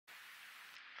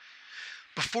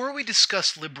Before we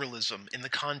discuss liberalism in the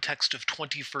context of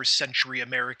 21st century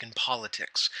American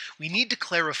politics, we need to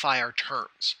clarify our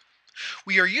terms.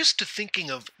 We are used to thinking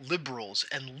of liberals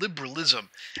and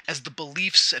liberalism as the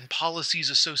beliefs and policies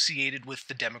associated with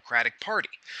the Democratic Party.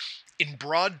 In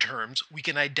broad terms, we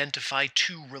can identify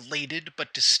two related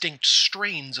but distinct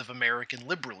strains of American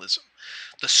liberalism: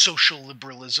 the social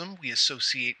liberalism we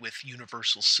associate with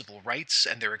universal civil rights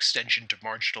and their extension to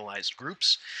marginalized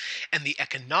groups, and the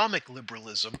economic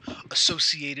liberalism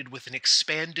associated with an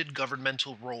expanded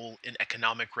governmental role in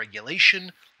economic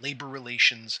regulation, labor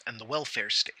relations, and the welfare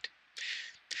state.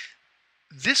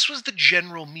 This was the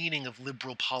general meaning of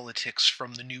liberal politics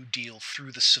from the New Deal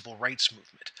through the Civil Rights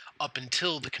Movement, up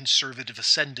until the conservative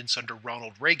ascendants under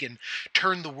Ronald Reagan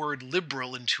turned the word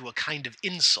liberal into a kind of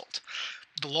insult.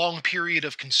 The long period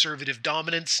of conservative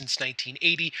dominance since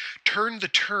 1980 turned the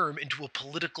term into a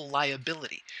political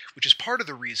liability, which is part of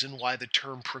the reason why the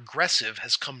term progressive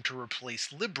has come to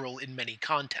replace liberal in many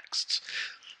contexts.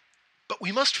 But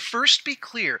we must first be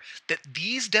clear that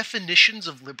these definitions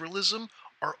of liberalism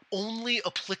are only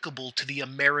applicable to the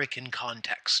American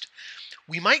context.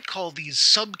 We might call these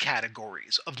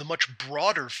subcategories of the much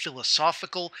broader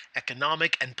philosophical,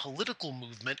 economic, and political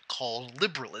movement called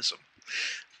liberalism.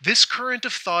 This current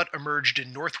of thought emerged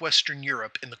in Northwestern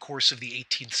Europe in the course of the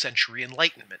 18th century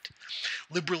Enlightenment.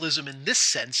 Liberalism, in this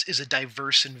sense, is a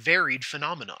diverse and varied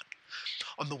phenomenon.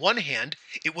 On the one hand,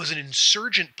 it was an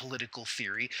insurgent political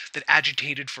theory that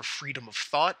agitated for freedom of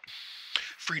thought,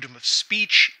 freedom of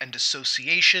speech and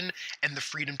association, and the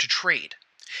freedom to trade.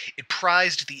 It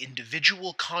prized the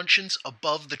individual conscience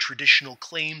above the traditional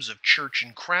claims of church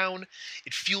and crown.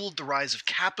 It fueled the rise of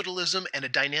capitalism and a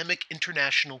dynamic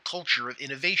international culture of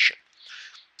innovation.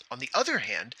 On the other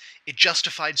hand, it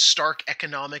justified stark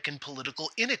economic and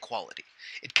political inequality.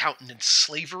 It countenanced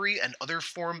slavery and other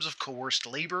forms of coerced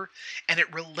labor, and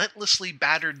it relentlessly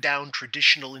battered down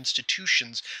traditional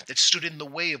institutions that stood in the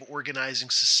way of organizing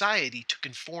society to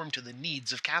conform to the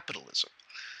needs of capitalism.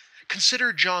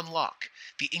 Consider John Locke,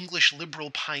 the English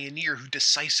liberal pioneer who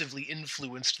decisively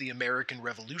influenced the American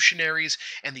revolutionaries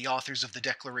and the authors of the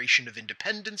Declaration of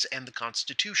Independence and the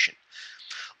Constitution.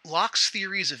 Locke's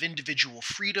theories of individual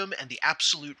freedom and the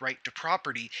absolute right to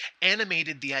property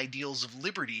animated the ideals of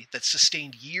liberty that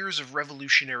sustained years of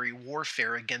revolutionary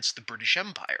warfare against the British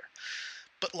Empire.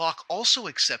 But Locke also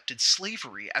accepted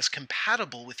slavery as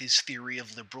compatible with his theory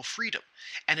of liberal freedom,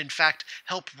 and in fact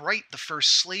helped write the first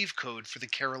slave code for the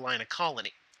Carolina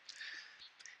colony.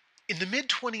 In the mid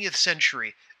 20th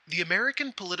century, the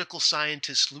American political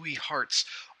scientist Louis Hartz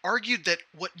argued that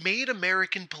what made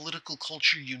American political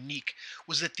culture unique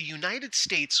was that the United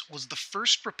States was the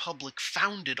first republic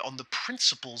founded on the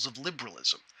principles of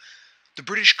liberalism. The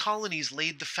British colonies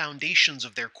laid the foundations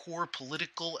of their core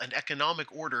political and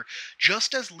economic order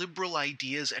just as liberal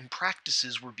ideas and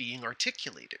practices were being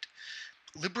articulated.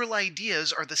 Liberal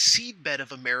ideas are the seedbed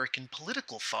of American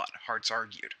political thought, Hartz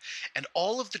argued, and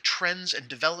all of the trends and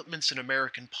developments in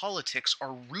American politics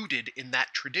are rooted in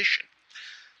that tradition.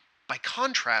 By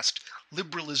contrast,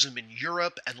 liberalism in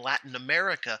Europe and Latin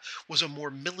America was a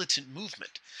more militant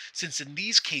movement, since in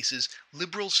these cases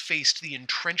liberals faced the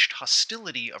entrenched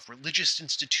hostility of religious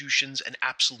institutions and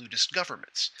absolutist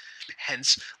governments.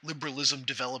 Hence, liberalism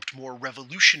developed more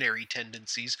revolutionary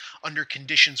tendencies under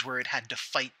conditions where it had to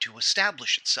fight to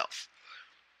establish itself.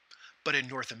 But in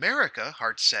North America,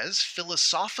 Hart says,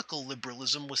 philosophical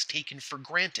liberalism was taken for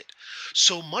granted,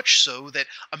 so much so that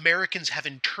Americans have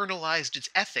internalized its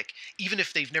ethic even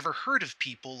if they've never heard of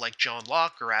people like John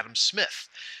Locke or Adam Smith.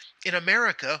 In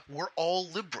America, we're all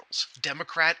liberals,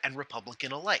 Democrat and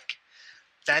Republican alike.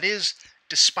 That is,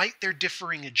 despite their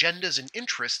differing agendas and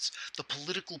interests, the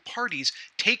political parties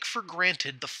take for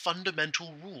granted the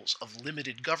fundamental rules of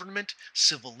limited government,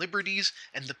 civil liberties,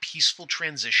 and the peaceful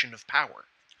transition of power.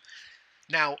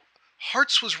 Now,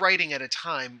 Hartz was writing at a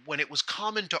time when it was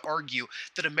common to argue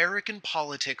that American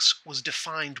politics was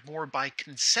defined more by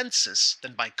consensus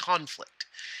than by conflict.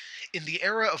 In the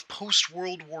era of post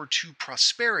World War II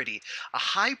prosperity, a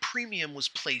high premium was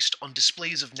placed on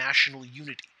displays of national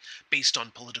unity, based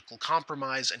on political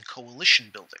compromise and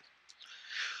coalition building.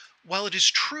 While it is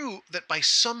true that by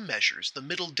some measures the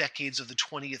middle decades of the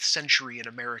 20th century in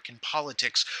American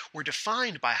politics were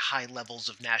defined by high levels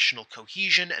of national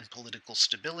cohesion and political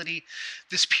stability,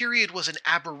 this period was an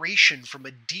aberration from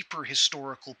a deeper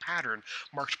historical pattern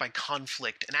marked by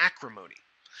conflict and acrimony.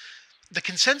 The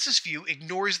consensus view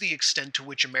ignores the extent to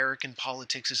which American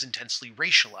politics is intensely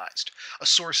racialized, a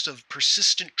source of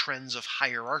persistent trends of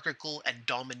hierarchical and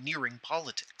domineering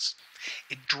politics.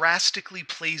 It drastically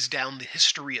plays down the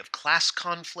history of class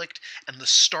conflict and the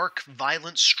stark,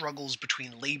 violent struggles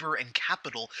between labor and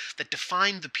capital that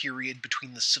defined the period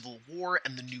between the Civil War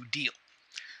and the New Deal.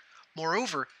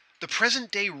 Moreover, the present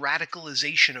day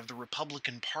radicalization of the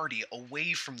Republican Party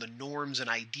away from the norms and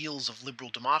ideals of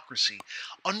liberal democracy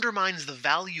undermines the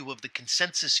value of the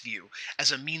consensus view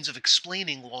as a means of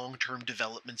explaining long term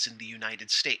developments in the United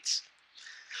States.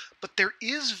 But there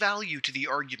is value to the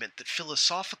argument that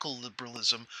philosophical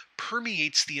liberalism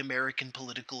permeates the American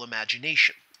political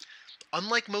imagination.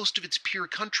 Unlike most of its peer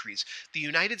countries, the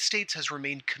United States has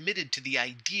remained committed to the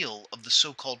ideal of the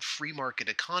so called free market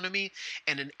economy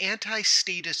and an anti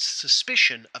statist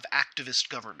suspicion of activist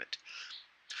government.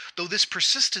 Though this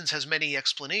persistence has many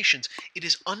explanations, it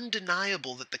is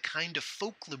undeniable that the kind of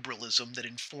folk liberalism that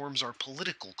informs our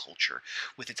political culture,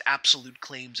 with its absolute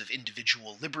claims of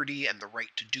individual liberty and the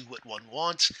right to do what one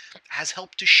wants, has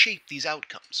helped to shape these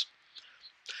outcomes.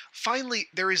 Finally,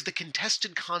 there is the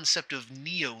contested concept of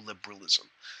neoliberalism.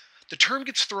 The term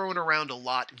gets thrown around a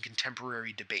lot in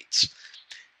contemporary debates.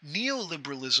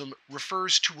 Neoliberalism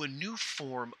refers to a new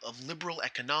form of liberal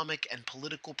economic and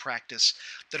political practice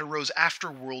that arose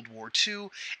after World War II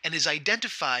and is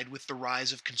identified with the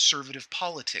rise of conservative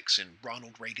politics in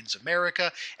Ronald Reagan's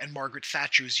America and Margaret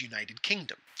Thatcher's United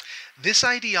Kingdom. This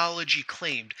ideology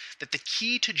claimed that the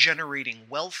key to generating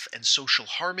wealth and social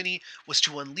harmony was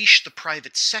to unleash the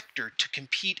private sector to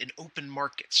compete in open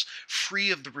markets,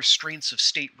 free of the restraints of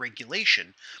state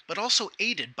regulation, but also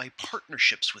aided by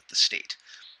partnerships with the state.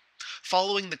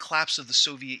 Following the collapse of the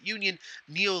Soviet Union,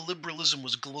 neoliberalism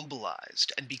was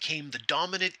globalized and became the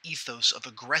dominant ethos of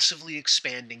aggressively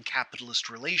expanding capitalist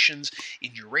relations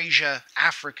in Eurasia,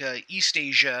 Africa, East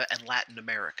Asia, and Latin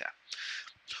America.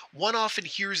 One often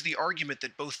hears the argument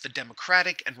that both the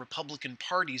Democratic and Republican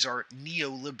parties are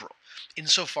neoliberal,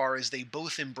 insofar as they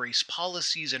both embrace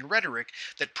policies and rhetoric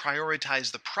that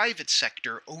prioritize the private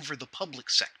sector over the public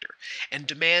sector, and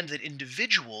demand that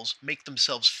individuals make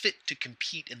themselves fit to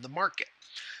compete in the market.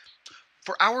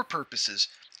 For our purposes,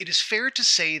 it is fair to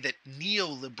say that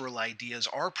neoliberal ideas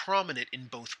are prominent in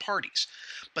both parties,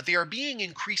 but they are being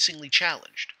increasingly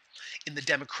challenged. In the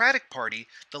Democratic Party,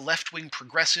 the left wing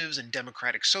progressives and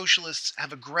democratic socialists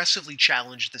have aggressively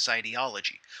challenged this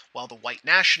ideology, while the white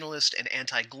nationalist and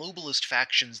anti globalist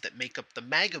factions that make up the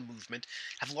MAGA movement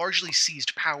have largely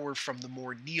seized power from the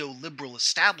more neoliberal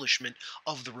establishment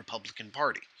of the Republican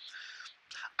Party.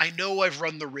 I know I've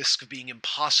run the risk of being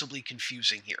impossibly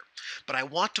confusing here, but I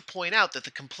want to point out that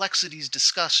the complexities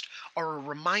discussed are a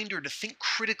reminder to think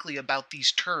critically about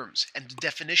these terms and the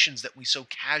definitions that we so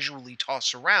casually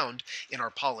toss around in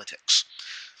our politics.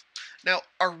 Now,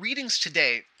 our readings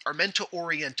today are meant to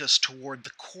orient us toward the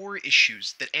core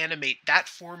issues that animate that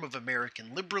form of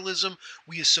American liberalism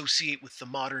we associate with the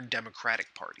modern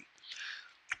Democratic Party.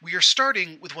 We are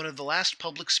starting with one of the last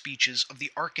public speeches of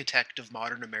the architect of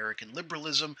modern American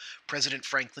liberalism, President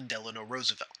Franklin Delano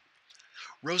Roosevelt.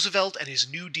 Roosevelt and his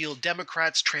New Deal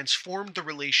Democrats transformed the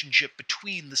relationship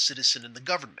between the citizen and the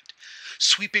government.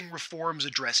 Sweeping reforms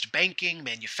addressed banking,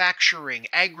 manufacturing,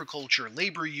 agriculture,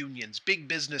 labor unions, big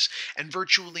business, and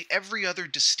virtually every other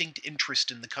distinct interest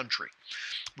in the country.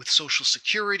 With Social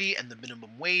Security and the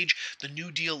minimum wage, the New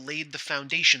Deal laid the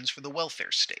foundations for the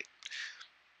welfare state.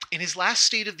 In his last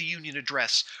State of the Union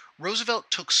address, Roosevelt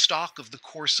took stock of the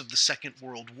course of the Second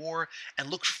World War and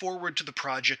looked forward to the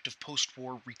project of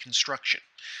post-war reconstruction.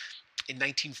 In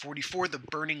 1944, the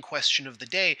burning question of the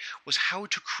day was how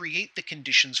to create the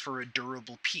conditions for a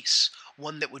durable peace,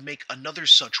 one that would make another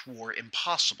such war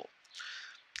impossible.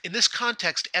 In this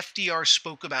context, FDR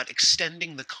spoke about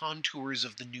extending the contours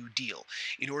of the New Deal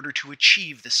in order to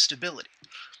achieve this stability.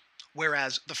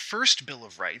 Whereas the first Bill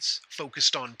of Rights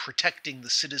focused on protecting the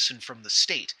citizen from the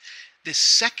state, this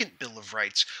second Bill of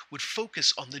Rights would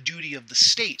focus on the duty of the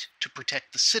state to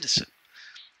protect the citizen.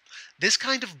 This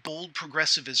kind of bold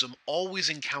progressivism always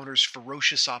encounters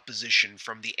ferocious opposition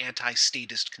from the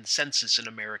anti-statist consensus in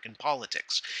American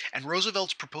politics, and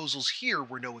Roosevelt's proposals here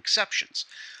were no exceptions.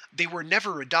 They were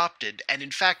never adopted, and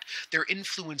in fact, their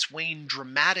influence waned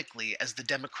dramatically as the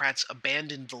Democrats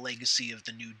abandoned the legacy of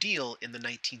the New Deal in the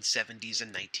 1970s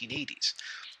and 1980s.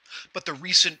 But the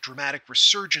recent dramatic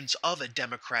resurgence of a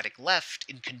democratic left,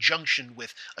 in conjunction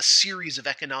with a series of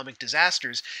economic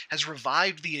disasters, has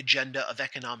revived the agenda of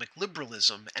economic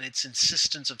liberalism and its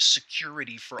insistence of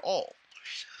security for all.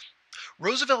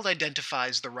 Roosevelt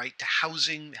identifies the right to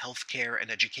housing, healthcare, and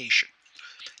education.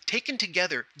 Taken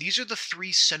together, these are the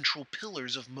three central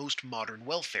pillars of most modern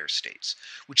welfare states,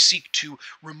 which seek to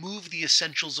remove the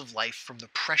essentials of life from the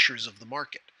pressures of the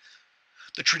market.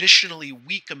 The traditionally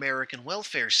weak American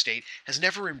welfare state has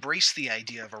never embraced the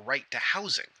idea of a right to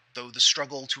housing, though the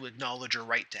struggle to acknowledge a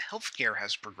right to health care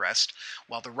has progressed,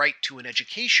 while the right to an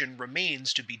education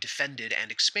remains to be defended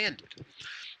and expanded.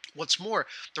 What's more,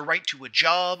 the right to a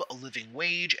job, a living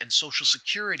wage, and Social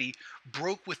Security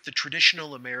broke with the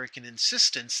traditional American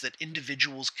insistence that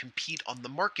individuals compete on the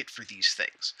market for these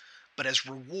things, but as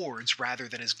rewards rather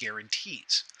than as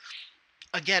guarantees.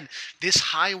 Again, this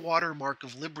high water mark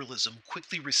of liberalism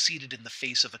quickly receded in the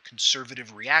face of a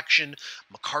conservative reaction,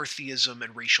 McCarthyism,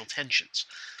 and racial tensions.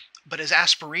 But as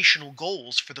aspirational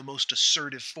goals for the most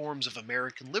assertive forms of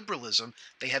American liberalism,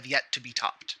 they have yet to be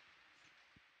topped.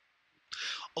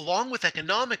 Along with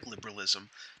economic liberalism,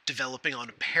 developing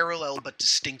on parallel but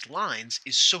distinct lines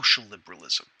is social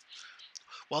liberalism.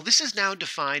 While this is now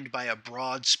defined by a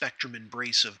broad spectrum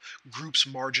embrace of groups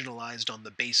marginalized on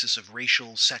the basis of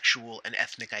racial, sexual, and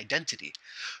ethnic identity,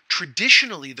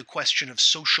 traditionally the question of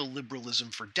social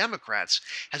liberalism for Democrats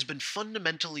has been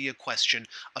fundamentally a question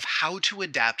of how to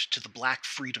adapt to the black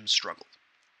freedom struggle.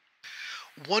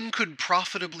 One could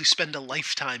profitably spend a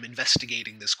lifetime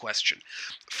investigating this question.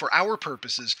 For our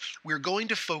purposes, we're going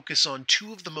to focus on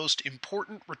two of the most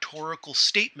important rhetorical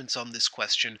statements on this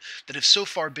question that have so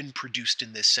far been produced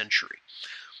in this century.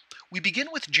 We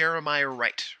begin with Jeremiah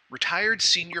Wright, retired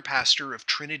senior pastor of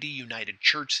Trinity United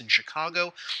Church in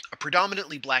Chicago, a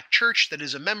predominantly black church that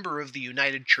is a member of the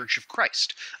United Church of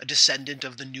Christ, a descendant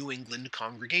of the New England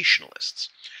Congregationalists.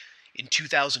 In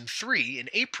 2003, in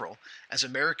April, as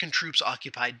American troops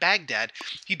occupied Baghdad,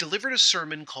 he delivered a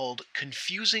sermon called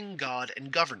Confusing God and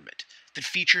Government that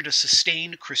featured a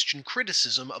sustained Christian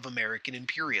criticism of American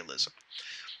imperialism.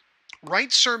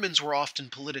 Wright's sermons were often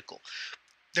political.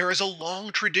 There is a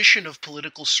long tradition of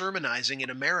political sermonizing in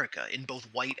America in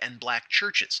both white and black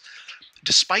churches.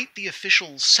 Despite the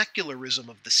official secularism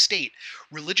of the state,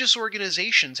 religious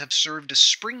organizations have served as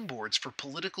springboards for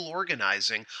political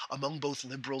organizing among both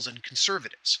liberals and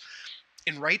conservatives.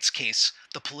 In Wright's case,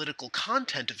 the political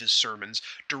content of his sermons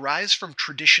derives from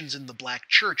traditions in the black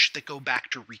church that go back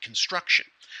to Reconstruction.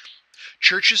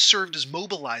 Churches served as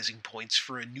mobilizing points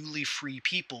for a newly free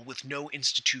people with no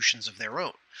institutions of their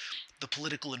own. The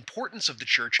political importance of the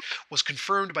church was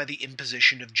confirmed by the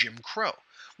imposition of Jim Crow,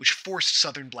 which forced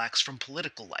Southern blacks from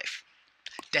political life.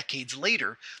 Decades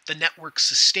later, the network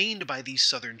sustained by these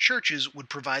Southern churches would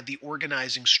provide the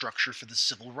organizing structure for the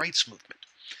civil rights movement.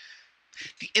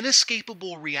 The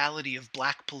inescapable reality of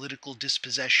black political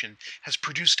dispossession has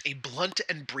produced a blunt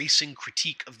and bracing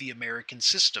critique of the American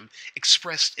system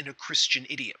expressed in a Christian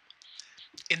idiom.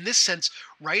 In this sense,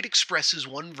 Wright expresses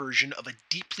one version of a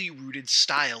deeply rooted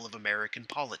style of American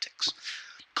politics.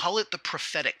 Call it the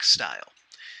prophetic style.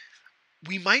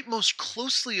 We might most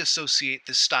closely associate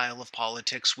this style of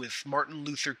politics with Martin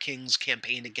Luther King's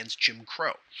campaign against Jim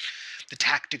Crow. The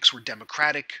tactics were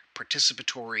democratic,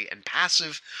 participatory, and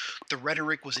passive. The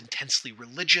rhetoric was intensely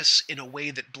religious in a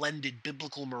way that blended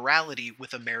biblical morality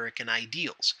with American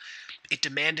ideals. It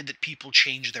demanded that people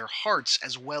change their hearts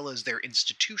as well as their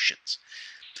institutions.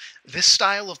 This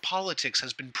style of politics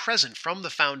has been present from the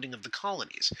founding of the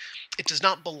colonies. It does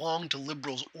not belong to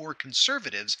liberals or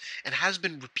conservatives and has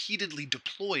been repeatedly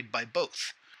deployed by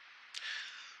both.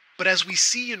 But as we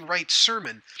see in Wright's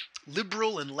sermon,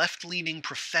 liberal and left-leaning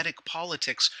prophetic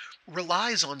politics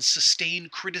relies on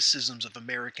sustained criticisms of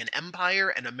American empire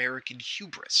and American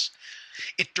hubris.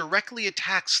 It directly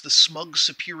attacks the smug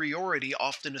superiority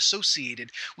often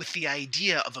associated with the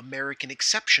idea of American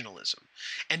exceptionalism,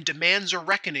 and demands a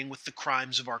reckoning with the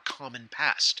crimes of our common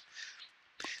past.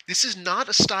 This is not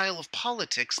a style of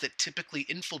politics that typically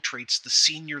infiltrates the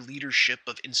senior leadership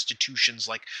of institutions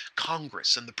like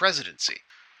Congress and the presidency.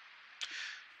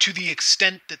 To the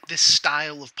extent that this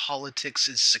style of politics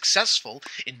is successful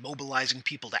in mobilizing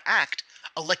people to act,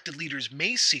 elected leaders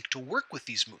may seek to work with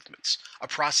these movements, a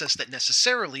process that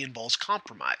necessarily involves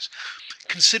compromise.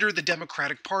 Consider the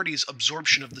Democratic Party's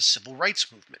absorption of the civil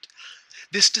rights movement.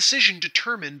 This decision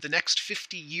determined the next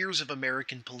 50 years of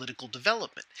American political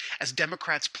development, as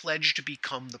Democrats pledged to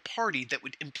become the party that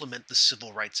would implement the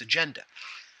civil rights agenda.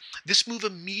 This move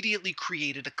immediately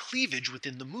created a cleavage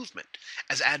within the movement,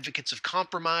 as advocates of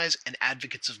compromise and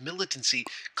advocates of militancy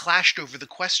clashed over the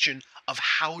question of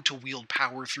how to wield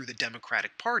power through the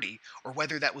Democratic Party, or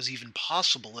whether that was even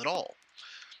possible at all.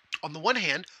 On the one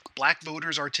hand, black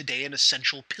voters are today an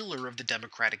essential pillar of the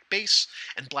Democratic base,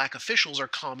 and black officials are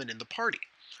common in the party.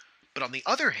 But on the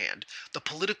other hand, the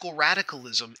political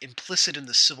radicalism implicit in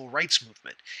the civil rights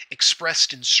movement,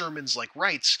 expressed in sermons like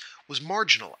Wright's, was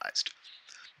marginalized.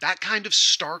 That kind of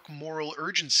stark moral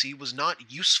urgency was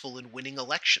not useful in winning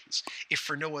elections, if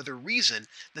for no other reason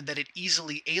than that it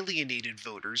easily alienated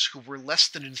voters who were less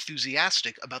than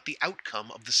enthusiastic about the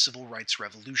outcome of the civil rights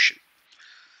revolution.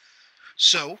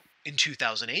 So, in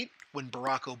 2008, when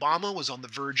Barack Obama was on the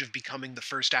verge of becoming the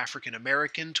first African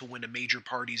American to win a major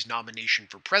party's nomination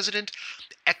for president,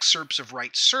 excerpts of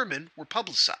Wright's sermon were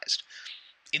publicized.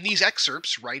 In these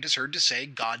excerpts, Wright is heard to say,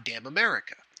 "God damn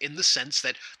America," in the sense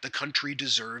that the country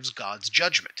deserves God's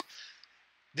judgment.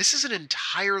 This is an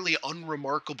entirely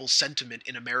unremarkable sentiment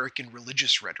in American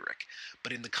religious rhetoric,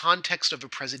 but in the context of a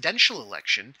presidential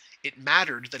election, it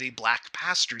mattered that a black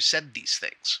pastor said these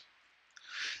things.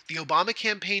 The Obama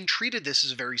campaign treated this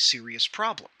as a very serious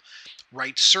problem.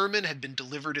 Wright's sermon had been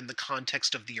delivered in the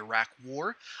context of the Iraq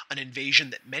War, an invasion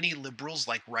that many liberals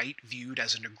like Wright viewed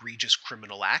as an egregious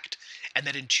criminal act, and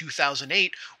that in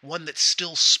 2008, one that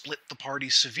still split the party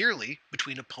severely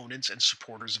between opponents and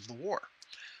supporters of the war.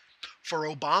 For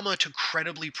Obama to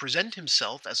credibly present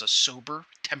himself as a sober,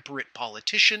 temperate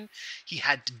politician, he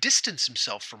had to distance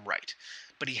himself from Wright,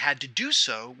 but he had to do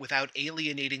so without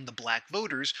alienating the black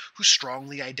voters who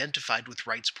strongly identified with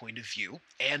Wright's point of view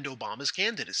and Obama's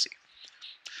candidacy.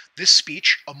 This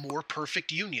speech, "A More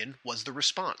Perfect Union," was the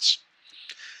response.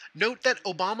 Note that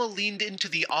Obama leaned into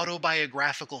the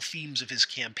autobiographical themes of his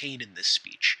campaign in this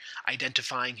speech,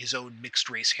 identifying his own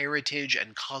mixed-race heritage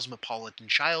and cosmopolitan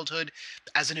childhood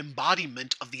as an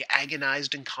embodiment of the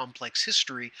agonized and complex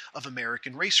history of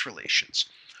American race relations.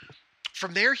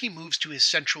 From there, he moves to his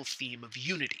central theme of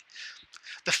unity.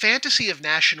 The fantasy of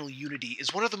national unity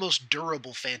is one of the most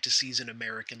durable fantasies in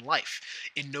American life,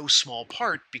 in no small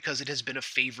part because it has been a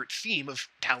favorite theme of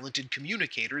talented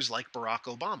communicators like Barack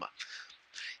Obama.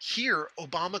 Here,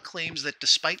 Obama claims that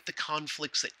despite the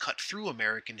conflicts that cut through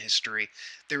American history,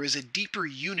 there is a deeper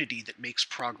unity that makes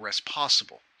progress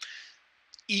possible.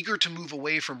 Eager to move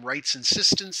away from Wright's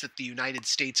insistence that the United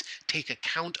States take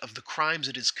account of the crimes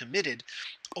it has committed,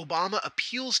 Obama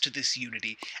appeals to this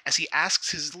unity as he asks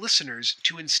his listeners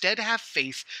to instead have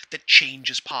faith that change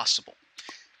is possible.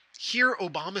 Here,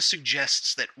 Obama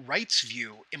suggests that Wright's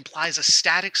view implies a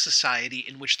static society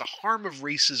in which the harm of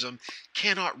racism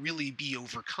cannot really be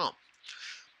overcome.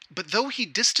 But though he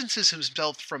distances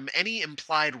himself from any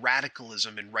implied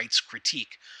radicalism in Wright's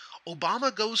critique,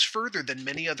 Obama goes further than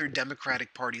many other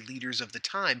Democratic Party leaders of the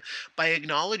time by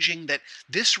acknowledging that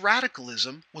this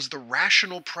radicalism was the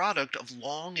rational product of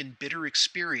long and bitter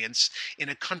experience in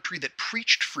a country that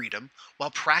preached freedom while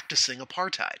practicing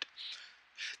apartheid.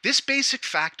 This basic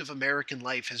fact of American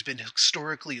life has been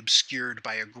historically obscured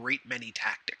by a great many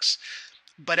tactics.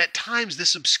 But at times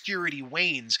this obscurity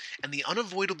wanes and the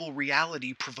unavoidable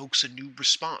reality provokes a new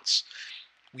response.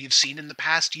 We have seen in the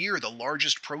past year the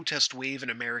largest protest wave in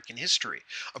American history,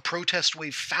 a protest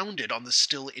wave founded on the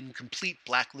still incomplete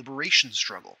black liberation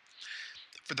struggle.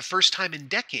 For the first time in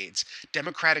decades,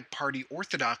 Democratic Party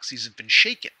orthodoxies have been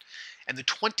shaken, and the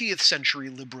 20th century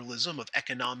liberalism of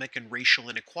economic and racial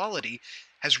inequality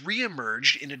has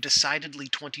reemerged in a decidedly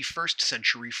 21st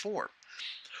century form.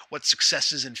 What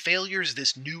successes and failures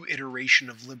this new iteration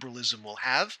of liberalism will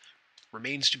have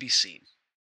remains to be seen.